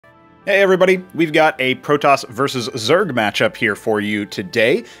Hey everybody, we've got a Protoss versus Zerg matchup here for you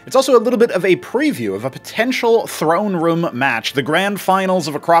today. It's also a little bit of a preview of a potential throne room match. The grand finals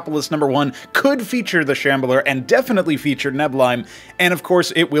of Acropolis #1 could feature the Shambler and definitely feature Neblime, and of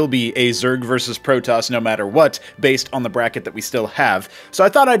course it will be a Zerg versus Protoss no matter what, based on the bracket that we still have. So I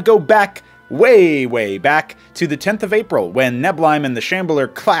thought I'd go back way back to the 10th of April when Neblime and the Shambler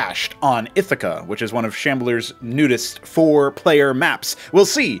clashed on Ithaca, which is one of Shambler's newest 4-player maps. We'll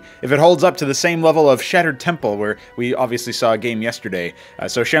see if it holds up to the same level of Shattered Temple, where we obviously saw a game yesterday.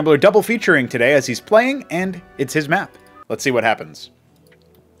 So Shambler double featuring today as he's playing, and it's his map. Let's see what happens.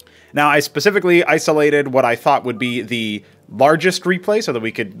 Now, I specifically isolated what I thought would be the largest replay so that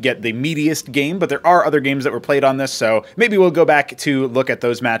we could get the meatiest game, but there are other games that were played on this, so maybe we'll go back to look at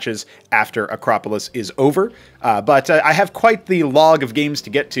those matches after Acropolis is over. But I have quite the log of games to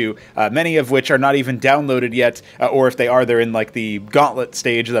get to, many of which are not even downloaded yet, or if they are, they're in like the gauntlet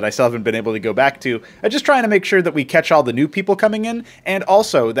stage that I still haven't been able to go back to. Just trying to make sure that we catch all the new people coming in, and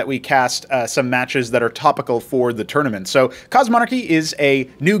also that we cast some matches that are topical for the tournament. So Cosmonarchy is a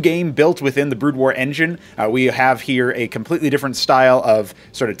new game built within the Brood War engine. We have here a completely different style of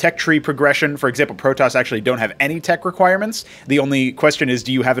sort of tech tree progression. For example, Protoss actually don't have any tech requirements. The only question is,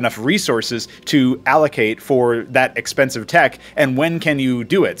 do you have enough resources to allocate for that expensive tech, and when can you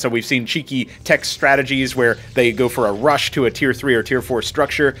do it? So we've seen cheeky tech strategies where they go for a rush to a tier 3 or tier 4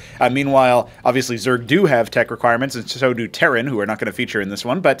 structure. Meanwhile, obviously Zerg do have tech requirements, and so do Terran, who are not going to feature in this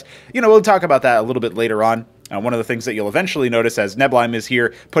one, but you know, we'll talk about that a little bit later on. One of the things that you'll eventually notice as Neblime is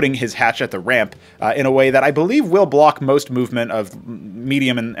here putting his hatch at the ramp in a way that I believe will block most movement of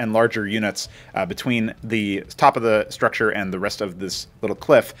medium and larger units between the top of the structure and the rest of this little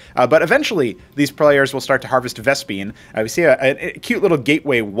cliff. But eventually, these players will start to harvest Vespene. We see a cute little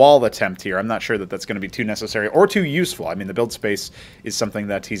gateway wall attempt here. I'm not sure that that's going to be too necessary or too useful. I mean, the build space is something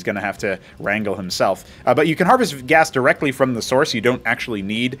that he's going to have to wrangle himself. But you can harvest gas directly from the source. You don't actually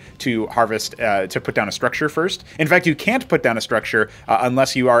need to harvest to put down a structure first. In fact, you can't put down a structure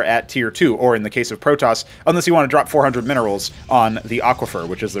unless you are at tier 2, or in the case of Protoss, unless you want to drop 400 minerals on the Aquifer,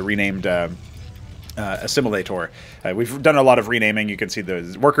 which is the renamed assimilator. We've done a lot of renaming. You can see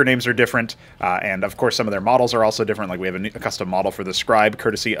the worker names are different, and of course some of their models are also different. Like we have a custom model for the Scribe,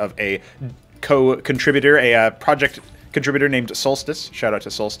 courtesy of a co-contributor, a project contributor named Solstice. Shout out to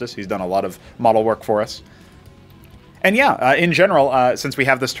Solstice. He's done a lot of model work for us. And yeah, in general, since we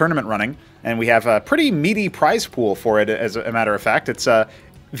have this tournament running, and we have a pretty meaty prize pool for it, as a matter of fact, it's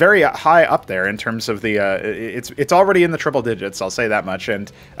very high up there in terms of the, it's already in the triple digits, I'll say that much,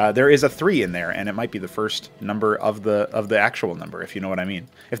 and there is a 3 in there, and it might be the first number of the actual number, if you know what I mean.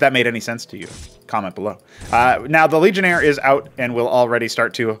 If that made any sense to you, comment below. Now, the Legionnaire is out, and will already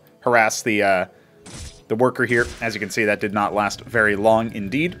start to harass the worker here. As you can see, that did not last very long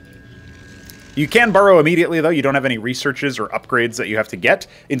indeed. You can burrow immediately, though. You don't have any researches or upgrades that you have to get.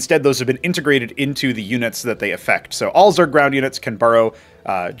 Instead, those have been integrated into the units that they affect. So all Zerg ground units can burrow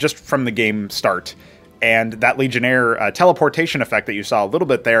just from the game start. And that Legionnaire teleportation effect that you saw a little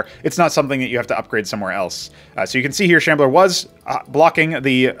bit there, it's not something that you have to upgrade somewhere else. So you can see here, Shambler was blocking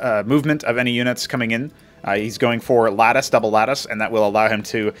the movement of any units coming in. He's going for lattice, double lattice, and that will allow him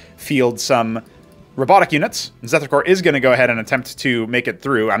to field some robotic units. Zethakor is going to go ahead and attempt to make it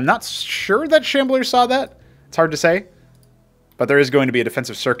through. I'm not sure that Shambler saw that. It's hard to say. But there is going to be a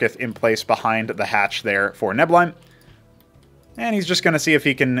defensive circuit in place behind the hatch there for Neblime. And he's just going to see if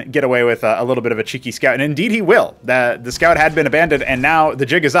he can get away with a little bit of a cheeky scout. And indeed he will. The scout had been abandoned, and now the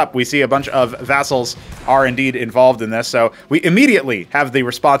jig is up. We see a bunch of vassals are indeed involved in this. So we immediately have the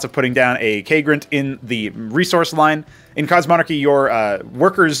response of putting down a Kagrant in the resource line. In Cosmonarchy, your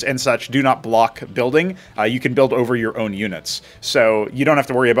workers and such do not block building. You can build over your own units. So you don't have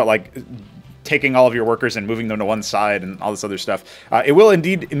to worry about, like, taking all of your workers and moving them to one side and all this other stuff. It will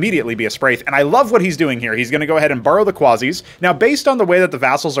indeed immediately be a Spraith, and I love what he's doing here. He's going to go ahead and borrow the Quasis. Now, based on the way that the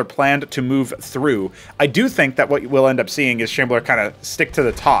vassals are planned to move through, I do think that what we'll end up seeing is Shambler kind of stick to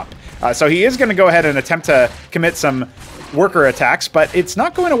the top. So he is going to go ahead and attempt to commit some worker attacks, but it's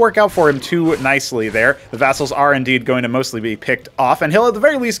not going to work out for him too nicely there. The vassals are indeed going to mostly be picked off, and he'll at the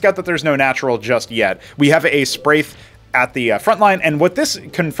very least get that there's no natural just yet. We have a Spraith at the front line, and what this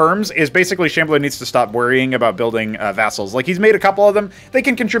confirms is basically Shambler needs to stop worrying about building vassals. Like, he's made a couple of them. They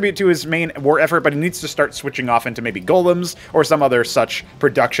can contribute to his main war effort, but he needs to start switching off into maybe golems or some other such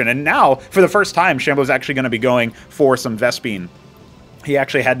production. And now, for the first time, Shambler's actually going to be going for some Vespene. he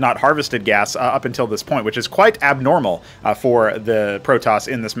actually had not harvested gas up until this point, which is quite abnormal for the Protoss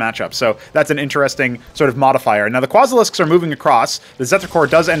in this matchup. So that's an interesting sort of modifier. Now, the Quasilisks are moving across. The Zethar Core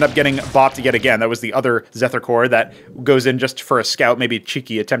does end up getting bopped yet again. That was the other Zethar Core that goes in just for a scout, maybe a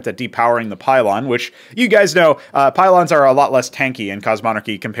cheeky attempt at depowering the pylon, which you guys know pylons are a lot less tanky in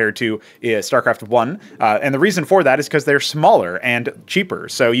Cosmonarchy compared to StarCraft 1. And the reason for that is because they're smaller and cheaper,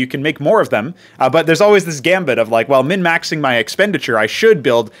 so you can make more of them. But there's always this gambit of like, well, min-maxing my expenditure, I should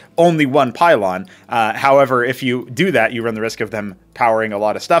build only one pylon. However, if you do that, you run the risk of them powering a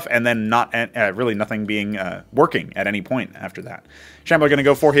lot of stuff and then not really nothing being working at any point after that. Shambler going to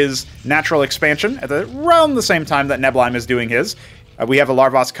go for his natural expansion at around the same time that Neblime is doing his. We have a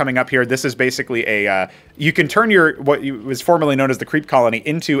Larvos coming up here. This is basically a... you can turn your what was formerly known as the creep colony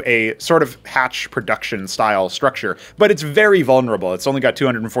into a sort of hatch production style structure, but it's very vulnerable. It's only got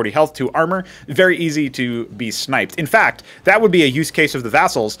 240 health, 2 armor, very easy to be sniped. In fact, that would be a use case of the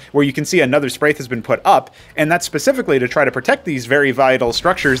Vassals where you can see another Spraith has been put up, and that's specifically to try to protect these very vital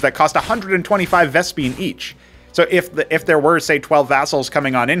structures that cost 125 Vespene each. So if there were, say, 12 Vassals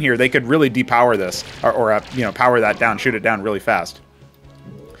coming on in here, they could really depower this, or you know, power that down, shoot it down really fast.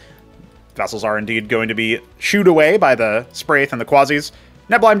 Vassals are indeed going to be shooed away by the Spraith and the Quasis.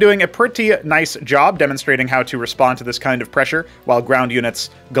 Neblime doing a pretty nice job demonstrating how to respond to this kind of pressure, while ground units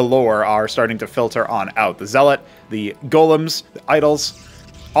galore are starting to filter on out. The Zealot, the Golems, the Idols,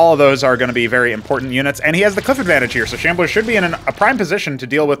 all of those are going to be very important units, and he has the cliff advantage here, so Shambler should be in a prime position to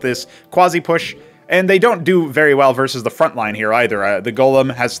deal with this Quasi-push. And they don't do very well versus the front line here either. The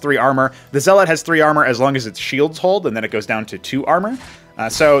Golem has 3 armor. The Zealot has 3 armor as long as its shields hold, and then it goes down to 2 armor.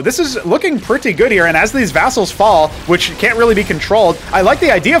 So this is looking pretty good here, and as these Vassals fall, which can't really be controlled, I like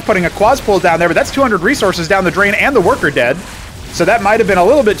the idea of putting a Quas pool down there, but that's 200 resources down the drain and the worker dead. So that might have been a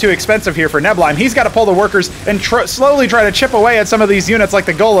little bit too expensive here for Neblime. He's got to pull the workers and slowly try to chip away at some of these units like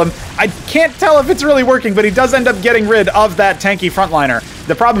the Golem. I can't tell if it's really working, but he does end up getting rid of that tanky frontliner.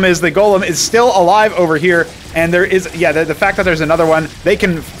 The problem is the Golem is still alive over here, and there is, yeah, the fact that there's another one, they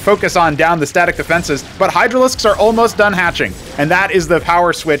can focus on down the static defenses, but Hydralisks are almost done hatching, and that is the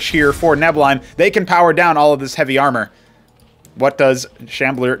power switch here for Neblime. They can power down all of this heavy armor. What does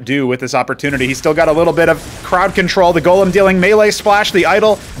Shambler do with this opportunity? He's still got a little bit of crowd control. The Golem dealing melee splash, the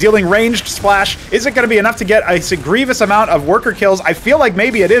Idol dealing ranged splash. Is it going to be enough to get a grievous amount of worker kills? I feel like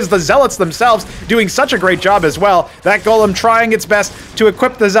maybe it is. The Zealots themselves doing such a great job as well. That Golem trying its best to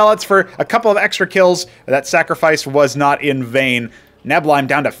equip the Zealots for a couple of extra kills. That sacrifice was not in vain. Neblime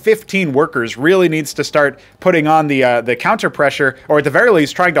down to 15 workers really needs to start putting on the counter pressure, or at the very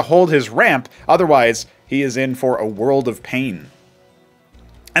least trying to hold his ramp. Otherwise, he is in for a world of pain.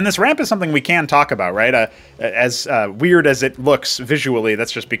 And this ramp is something we can talk about, right? As weird as it looks visually,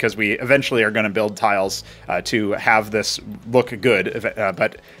 that's just because we eventually are going to build tiles to have this look good.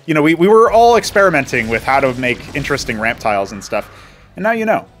 But, you know, we were all experimenting with how to make interesting ramp tiles and stuff. And now you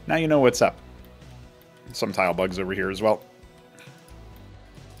know. Now you know what's up. Some tile bugs over here as well.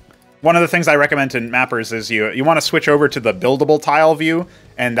 One of the things I recommend to mappers is you want to switch over to the buildable tile view,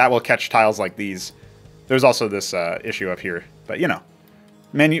 and that will catch tiles like these. There's also this issue up here, but you know,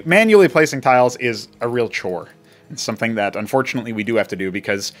 manually placing tiles is a real chore. It's something that unfortunately we do have to do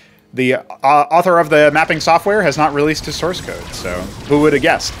because the author of the mapping software has not released his source code, so who would have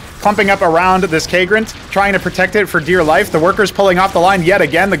guessed? Clumping up around this Kagrant, trying to protect it for dear life, the workers pulling off the line yet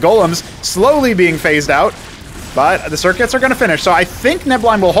again, the Golems slowly being phased out, but the circuits are going to finish, so I think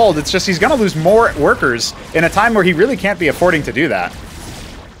Neblime will hold. It's just he's going to lose more workers in a time where he really can't be affording to do that.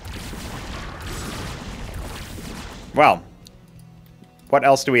 Well, what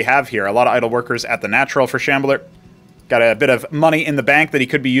else do we have here? A lot of idle workers at the natural for Shambler. Got a bit of money in the bank that he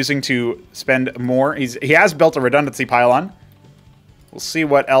could be using to spend more. He has built a redundancy pylon. We'll see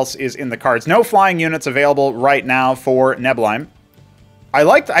what else is in the cards. No flying units available right now for Neblime.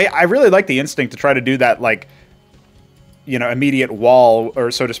 I really like the instinct to try to do that, like, you know, immediate wall, or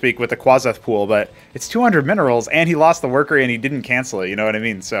so to speak, with the Quaseth pool, but it's 200 minerals, and he lost the worker, and he didn't cancel it, you know what I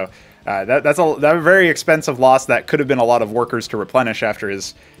mean? So that's a very expensive loss that could have been a lot of workers to replenish after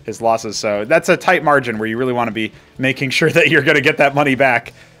his losses. So that's a tight margin where you really want to be making sure that you're going to get that money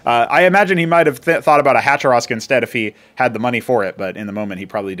back. I imagine he might have thought about a Hatcherosk instead if he had the money for it, but in the moment he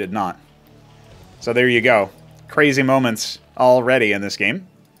probably did not. So there you go. Crazy moments already in this game.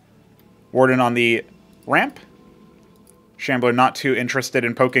 Warden on the ramp. Shambler not too interested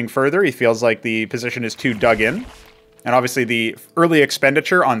in poking further. He feels like the position is too dug in. And obviously the early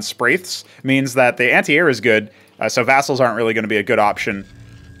expenditure on Spraiths means that the anti-air is good, so Vassals aren't really going to be a good option.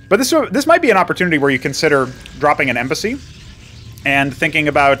 But this might be an opportunity where you consider dropping an embassy and thinking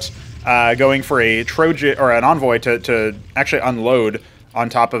about going for a Trojan or an Envoy to actually unload on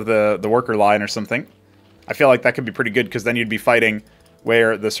top of the worker line or something. I feel like that could be pretty good because then you'd be fighting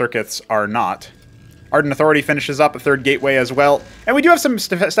where the circuits are not. Ardent Authority finishes up a third gateway as well. And we do have some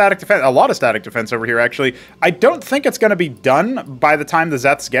static defense, a lot of static defense over here, actually. I don't think it's going to be done by the time the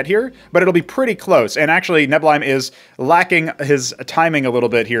Zeths get here, but it'll be pretty close. And actually, Neblime is lacking his timing a little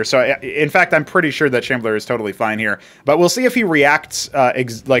bit here. So, in fact, I'm pretty sure that Shambler is totally fine here. But we'll see if he reacts,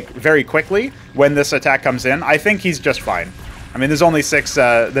 like, very quickly when this attack comes in. I think he's just fine. I mean, there's only there's 6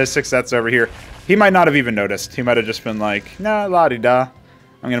 Zeths over here. He might not have even noticed. He might have just been like, nah, la-di-da.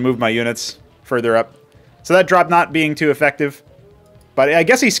 I'm going to move my units further up. So that drop not being too effective. But I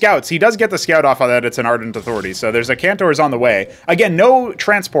guess he scouts. He does get the scout off of that. It's an Ardent Authority. So there's a Cantors on the way. Again, no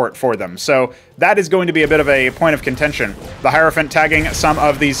transport for them. So that is going to be a bit of a point of contention. The Hierophant tagging some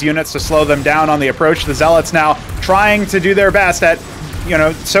of these units to slow them down on the approach. The Zealots now trying to do their best at, you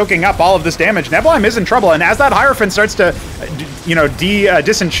know, soaking up all of this damage. Neblime is in trouble. And as that Hierophant starts to, you know,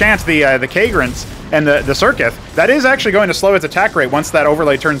 disenchant the Kagrants and the Circuith, that is actually going to slow its attack rate once that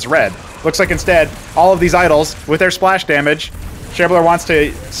overlay turns red. Looks like instead, all of these idols, with their splash damage, Shambler wants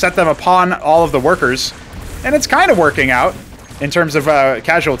to set them upon all of the workers. And it's kind of working out in terms of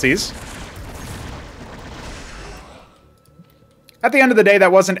casualties. At the end of the day,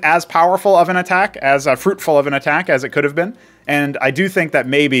 that wasn't as powerful of an attack, as fruitful of an attack as it could have been. And I do think that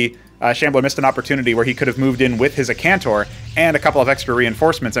maybe Shambler missed an opportunity where he could have moved in with his Acantor and a couple of extra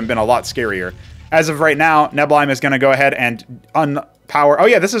reinforcements and been a lot scarier. As of right now, Neblime is going to go ahead and unpower... Oh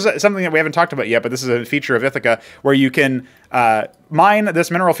yeah, this is something that we haven't talked about yet, but this is a feature of Ithaca where you can mine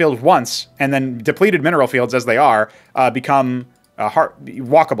this mineral field once, and then depleted mineral fields, as they are, become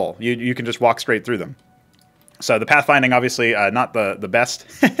walkable. You can just walk straight through them. So the pathfinding, obviously, not the best.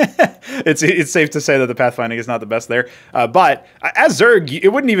 It's safe to say that the pathfinding is not the best there. But as Zerg, it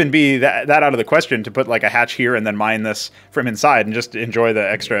wouldn't even be that out of the question to put like a hatch here and then mine this from inside and just enjoy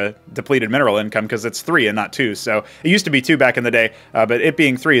the extra depleted mineral income because it's 3 and not 2. So it used to be 2 back in the day, but it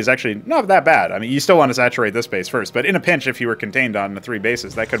being 3 is actually not that bad. I mean, you still want to saturate this base first, but in a pinch, if you were contained on the 3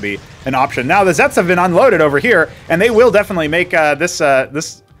 bases, that could be an option. Now the Zets have been unloaded over here, and they will definitely make this a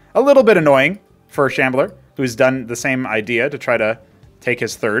little bit annoying for Shambler, who's done the same idea to try to take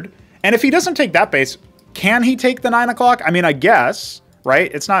his third. And if he doesn't take that base, can he take the 9 o'clock? I mean, I guess,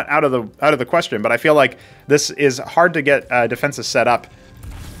 right? It's not out of the question, but I feel like this is hard to get defenses set up.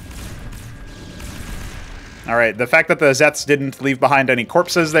 All right, the fact that the Zets didn't leave behind any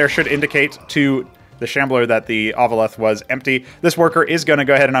corpses there should indicate to the Shambler that the Ovaleth was empty. This worker is going to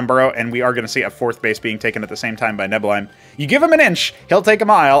go ahead and unburrow, and we are going to see a 4th base being taken at the same time by Neblime. You give him an inch, he'll take a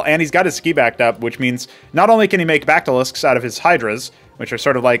mile, and he's got his ski backed up, which means not only can he make Bactylisks out of his Hydras, which are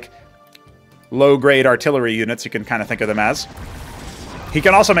sort of like low-grade artillery units, you can kind of think of them as, he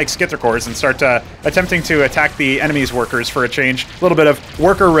can also make Skittercores and start attempting to attack the enemy's workers for a change. A little bit of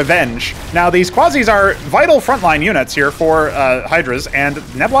worker revenge. Now, these Quasis are vital frontline units here for Hydras, and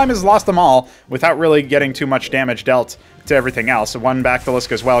Neblime has lost them all without really getting too much damage dealt to everything else. One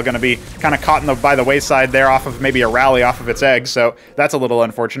Bactylisk as well, going to be kind of caught by the wayside there off of maybe a rally off of its eggs, so that's a little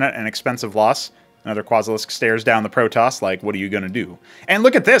unfortunate and expensive loss. Another Quasilisk stares down the Protoss like, what are you going to do? And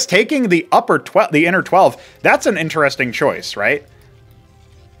look at this, taking the inner 12. That's an interesting choice, right?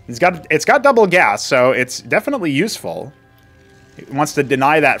 It's got double gas, so it's definitely useful. He wants to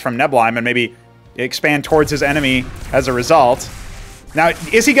deny that from Neblime and maybe expand towards his enemy as a result. Now,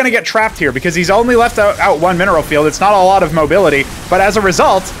 is he going to get trapped here? Because he's only left out 1 mineral field. It's not a lot of mobility, but as a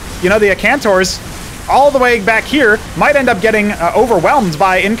result, you know, the Acantors all the way back here might end up getting overwhelmed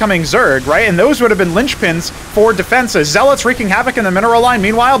by incoming Zerg, right? And those would have been linchpins for defenses. Zealots wreaking havoc in the mineral line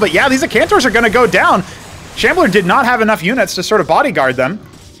meanwhile, but yeah, these Acantors are going to go down. Shambler did not have enough units to sort of bodyguard them.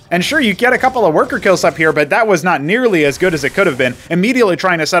 And sure, you get a couple of worker kills up here, but that was not nearly as good as it could have been. Immediately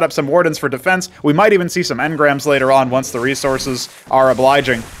trying to set up some wardens for defense. We might even see some engrams later on once the resources are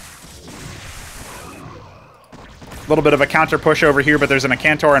obliging. A little bit of a counter push over here, but there's an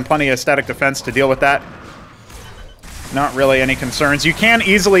Acantor and plenty of static defense to deal with that. Not really any concerns. You can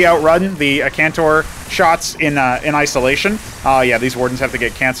easily outrun the Acantor shots in isolation. Yeah, these wardens have to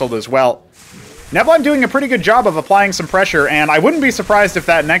get canceled as well. Neblime doing a pretty good job of applying some pressure, and I wouldn't be surprised if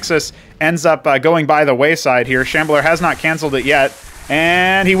that Nexus ends up going by the wayside here. Shambler has not canceled it yet,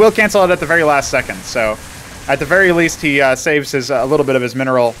 and he will cancel it at the very last second. So, at the very least, he saves his a little bit of his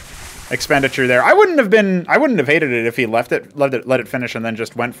mineral expenditure there. I wouldn't have hated it if he let it finish and then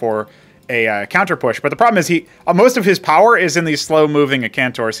just went for a counter push. But the problem is most of his power is in these slow-moving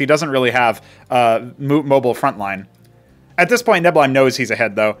Acantors. He doesn't really have mobile frontline. At this point, Neblime knows he's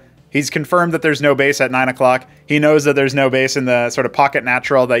ahead, though. He's confirmed that there's no base at 9 o'clock. He knows that there's no base in the sort of pocket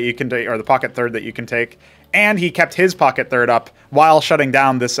natural that you can take, or the pocket third that you can take. And he kept his pocket third up while shutting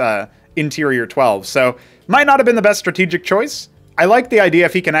down this interior 12. So might not have been the best strategic choice. I like the idea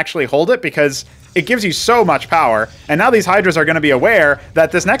if he can actually hold it, because it gives you so much power. And now these Hydras are going to be aware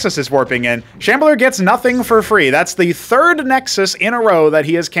that this Nexus is warping in. Shambler gets nothing for free. That's the third Nexus in a row that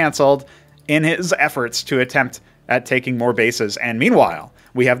he has canceled in his efforts to attempt at taking more bases. And meanwhile,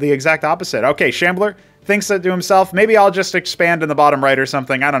 we have the exact opposite. Okay, Shambler thinks that to himself, maybe I'll just expand in the bottom right or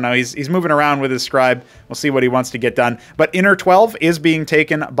something. I don't know. He's moving around with his scribe. We'll see what he wants to get done. But inner 12 is being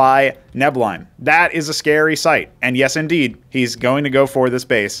taken by Neblime. That is a scary sight. And yes, indeed, he's going to go for this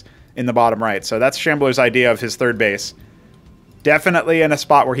base in the bottom right. So that's Shambler's idea of his third base. Definitely in a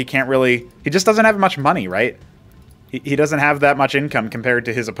spot where he can't really... He just doesn't have much money, right? He doesn't have that much income compared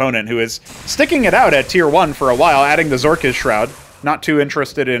to his opponent, who is sticking it out at tier 1 for a while, adding the Zorka's Shroud. Not too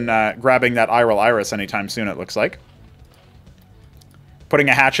interested in grabbing that Iral Iris anytime soon, it looks like. Putting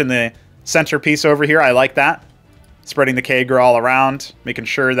a hatch in the centerpiece over here, I like that. Spreading the Kager all around, making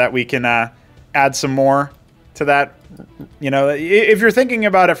sure that we can add some more to that. You know, if you're thinking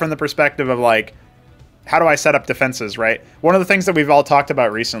about it from the perspective of, like, how do I set up defenses, right? One of the things that we've all talked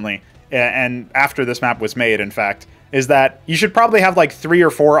about recently, and after this map was made, in fact, is that you should probably have, like, 3 or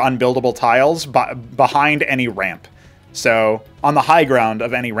 4 unbuildable tiles behind any ramp. So on the high ground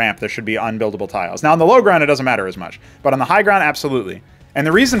of any ramp, there should be unbuildable tiles. Now on the low ground, it doesn't matter as much, but on the high ground, absolutely. And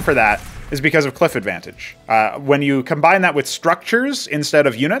the reason for that is because of cliff advantage. When you combine that with structures instead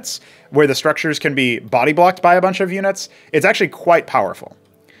of units, where the structures can be body blocked by a bunch of units, it's actually quite powerful.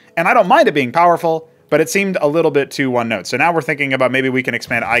 And I don't mind it being powerful, but it seemed a little bit too one note. So now we're thinking about maybe we can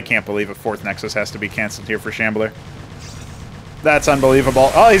expand. I can't believe a 4th Nexus has to be canceled here for Shambler. That's unbelievable.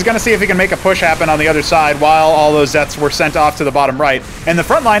 Oh, he's going to see if he can make a push happen on the other side while all those Zets were sent off to the bottom right. And the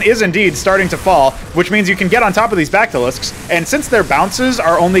front line is indeed starting to fall, which means you can get on top of these Bactylisks. And since their bounces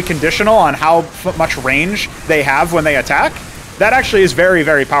are only conditional on how much range they have when they attack, that actually is very,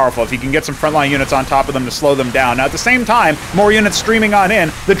 very powerful if you can get some frontline units on top of them to slow them down. Now, at the same time, more units streaming on in.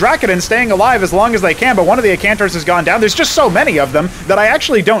 The Drakodin staying alive as long as they can, but one of the Acantors has gone down. There's just so many of them that I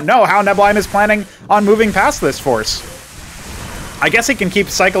actually don't know how Neblime is planning on moving past this force. I guess he can keep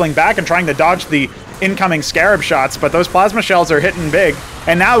cycling back and trying to dodge the incoming Scarab shots, but those plasma shells are hitting big.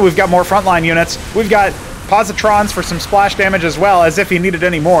 And now we've got more frontline units. We've got Positrons for some splash damage as well, as if he needed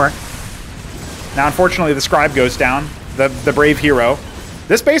any more. Now, unfortunately, the Scribe goes down, the brave hero.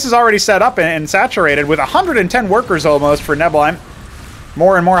 This base is already set up and saturated with 110 workers almost for Neblime.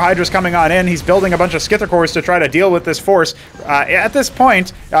 More and more Hydras coming on in. He's building a bunch of Skither cores to try to deal with this force. At this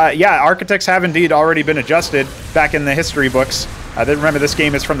point, yeah, Architects have indeed already been adjusted back in the history books. Remember, this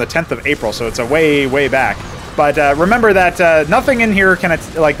game is from the 10th of April, so it's a way, way back. But remember that nothing in here can,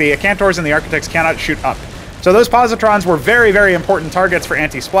 like the Acantors and the Architects cannot shoot up. So those Positrons were very, very important targets for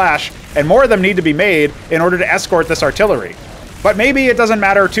anti-splash, and more of them need to be made in order to escort this artillery. But maybe it doesn't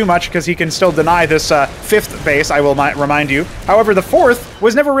matter too much because he can still deny this 5th base, I will remind you. However, the 4th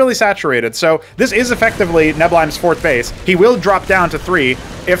was never really saturated, so this is effectively Neblime's 4th base. He will drop down to 3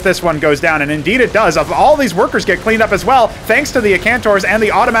 if this one goes down, and indeed it does. All these workers get cleaned up as well, thanks to the Acantors and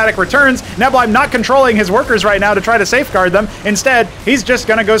the automatic returns. Neblime not controlling his workers right now to try to safeguard them. Instead, he's just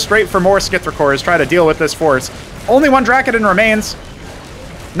going to go straight for more Skither cores, try to deal with this force. Only one Drakodin remains.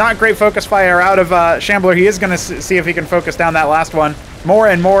 Not great focus fire out of Shambler. He is going to see if he can focus down that last one. More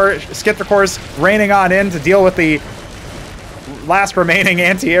and more Skither cores raining on in to deal with the last remaining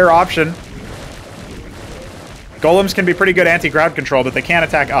anti-air option. Golems can be pretty good anti-ground control, but they can't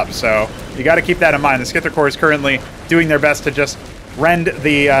attack up, so you got to keep that in mind. The Skither core is currently doing their best to just rend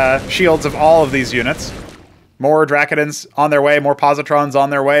the shields of all of these units. More Drakodins on their way, more Positrons on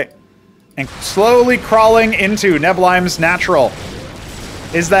their way. And slowly crawling into Neblime's natural.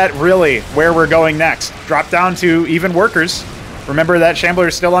 Is that really where we're going next? Drop down to even workers. Remember that Shambler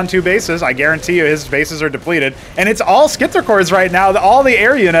is still on 2 bases. I guarantee you his bases are depleted. And it's all Skither cores right now. All the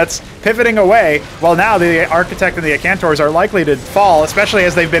air units pivoting away. Well, now the Architect and the Acantors are likely to fall, especially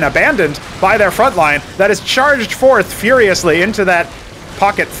as they've been abandoned by their front line that is charged forth furiously into that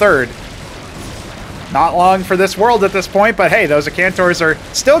pocket 3rd. Not long for this world at this point, but hey, those Acantors are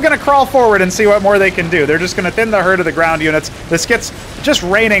still going to crawl forward and see what more they can do. They're just going to thin the herd of the ground units. The Skit's just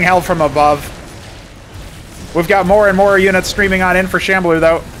raining hell from above. We've got more and more units streaming on in for Shambler,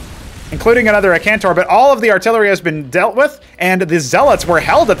 though, including another Acantor, but all of the artillery has been dealt with, and the Zealots were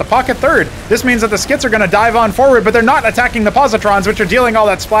held at the pocket 3rd. This means that the Skits are going to dive on forward, but they're not attacking the Positrons, which are dealing all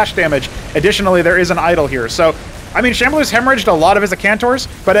that splash damage. Additionally, there is an idol here, so I mean, Shambler's hemorrhaged a lot of his Acantors,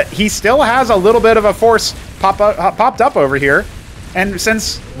 but he still has a little bit of a force popped up over here. And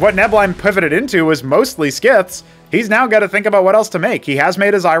since what Neblime pivoted into was mostly Skiths, he's now got to think about what else to make. He has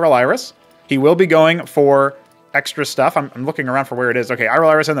made his Iral Iris. He will be going for extra stuff. I'm looking around for where it is. Okay, Iral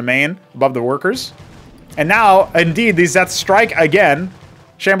Iris in the main, above the workers. And now, indeed, these Zeths strike again.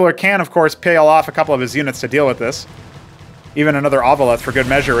 Shambler can, of course, peel off a couple of his units to deal with this. Even another Ovileth for good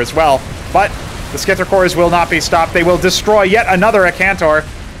measure as well. But the Skither cores will not be stopped. They will destroy yet another Acantor.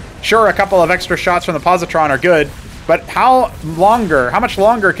 Sure, a couple of extra shots from the Positron are good. But how much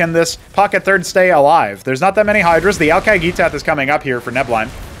longer can this Pocket Third stay alive? There's not that many Hydras. The Alkagitath is coming up here for Neblime.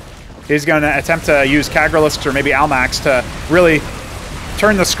 He's going to attempt to use Kagralisks or maybe Almax to really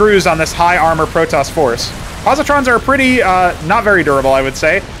turn the screws on this high armor Protoss force. Positrons are pretty, not very durable, I would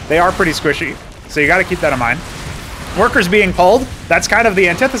say. They are pretty squishy, so you got to keep that in mind. Workers being pulled, that's kind of the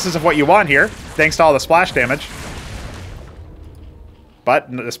antithesis of what you want here, thanks to all the splash damage.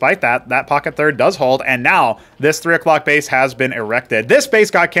 But despite that, that Pocket Third does hold, and now this 3 o'clock base has been erected. This base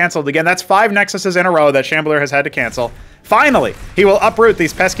got canceled again. That's 5 Nexuses in a row that Shambler has had to cancel. Finally, he will uproot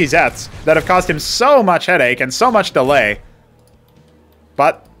these pesky Zeths that have caused him so much headache and so much delay.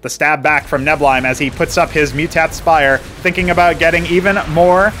 But the stab back from Neblime as he puts up his Mutat Spire, thinking about getting even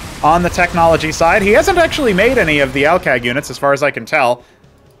more on the technology side. He hasn't actually made any of the Alcag units, as far as I can tell.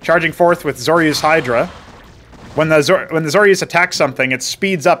 Charging forth with Zoryu's Hydra. When the Zoryus attacks something, it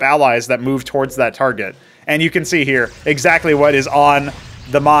speeds up allies that move towards that target. And you can see here exactly what is on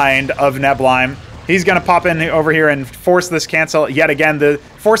the mind of Neblime. He's going to pop in over here and force this cancel yet again. The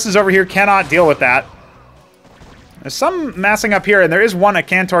forces over here cannot deal with that. There's some massing up here, and there is one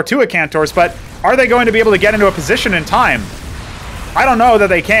Acantor, 2 Acantors, but are they going to be able to get into a position in time? I don't know that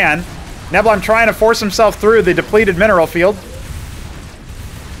they can. Neblime trying to force himself through the depleted mineral field.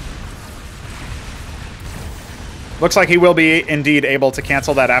 Looks like he will be indeed able to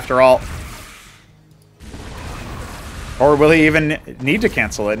cancel that after all. Or will he even need to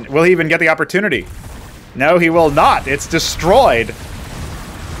cancel it? Will he even get the opportunity? No, he will not. It's destroyed.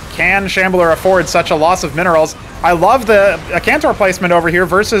 Can Shambler afford such a loss of minerals? I love the Acantor placement over here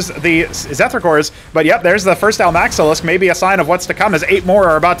versus the Zethicores, but yep, there's the first Almaxilisk, maybe a sign of what's to come as 8 more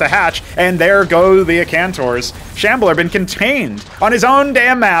are about to hatch, and there go the Acantors. Shambler been contained on his own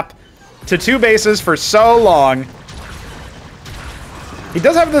damn map to 2 bases for so long. He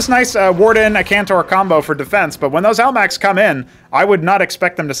does have this nice Warden-Acantor combo for defense, but when those Almax come in, I would not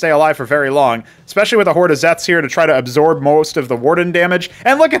expect them to stay alive for very long, especially with a horde of Zeths here to try to absorb most of the Warden damage.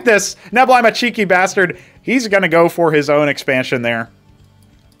 And look at this! Neblime, a cheeky bastard. He's going to go for his own expansion there.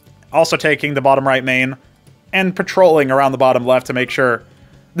 Also taking the bottom right main and patrolling around the bottom left to make sure.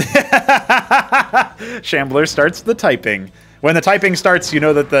 Shambler starts the typing. When the typing starts, you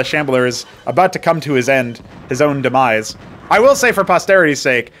know that the Shambler is about to come to his end, his own demise. I will say, for posterity's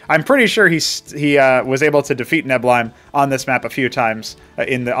sake, I'm pretty sure he was able to defeat Neblime on this map a few times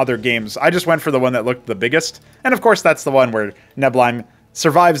in the other games. I just went for the one that looked the biggest, and of course that's the one where Neblime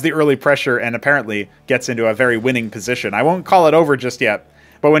survives the early pressure and apparently gets into a very winning position. I won't call it over just yet,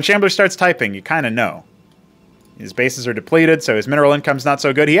 but when Shambler starts typing, you kind of know. His bases are depleted, so his mineral income's not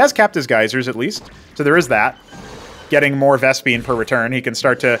so good. He has capped his geysers, at least, so there is that. Getting more Vespene per return, he can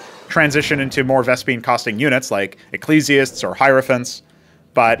start to transition into more Vespene costing units like Ecclesiasts or Hierophants.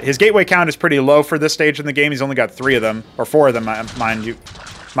 But his gateway count is pretty low for this stage in the game. He's only got 3 of them, or 4 of them, mind you.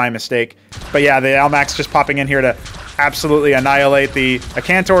 My mistake. But yeah, the Almax just popping in here to absolutely annihilate the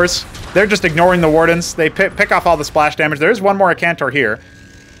Acantors. They're just ignoring the Wardens. They pick off all the splash damage. There is one more Acantor here.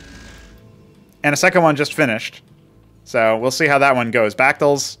 And a second one just finished. So we'll see how that one goes.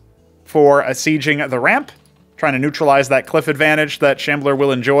 Bactals for sieging the ramp. Trying to neutralize that cliff advantage that Shambler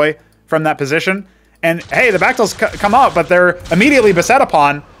will enjoy from that position. And hey, the Bactals come out, but they're immediately beset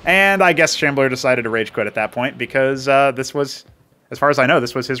upon. And I guess Shambler decided to rage quit at that point because this was, as far as I know,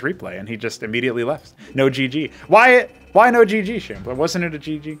 this was his replay, and he just immediately left. No GG. Why no GG, Shambler? Wasn't it a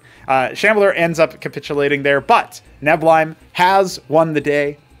GG? Shambler ends up capitulating there, but Neblime has won the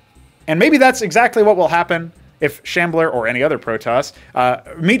day. And maybe that's exactly what will happen if Shambler or any other Protoss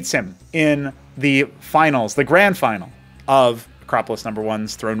meets him in the finals, the grand final of Acropolis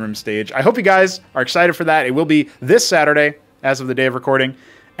 #1's Throne Room stage. I hope you guys are excited for that. It will be this Saturday, as of the day of recording.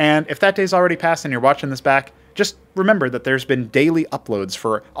 And if that day's already passed and you're watching this back, just remember that there's been daily uploads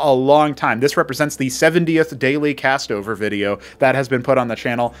for a long time. This represents the 70th daily castover video that has been put on the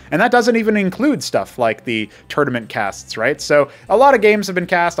channel, and that doesn't even include stuff like the tournament casts, right? So a lot of games have been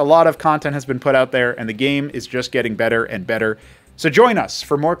cast, a lot of content has been put out there, and the game is just getting better and better. So join us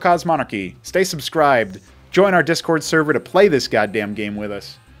for more Cosmonarchy, stay subscribed, join our Discord server to play this goddamn game with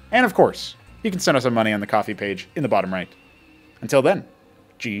us, and of course, you can send us some money on the coffee page in the bottom right. Until then,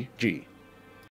 GG.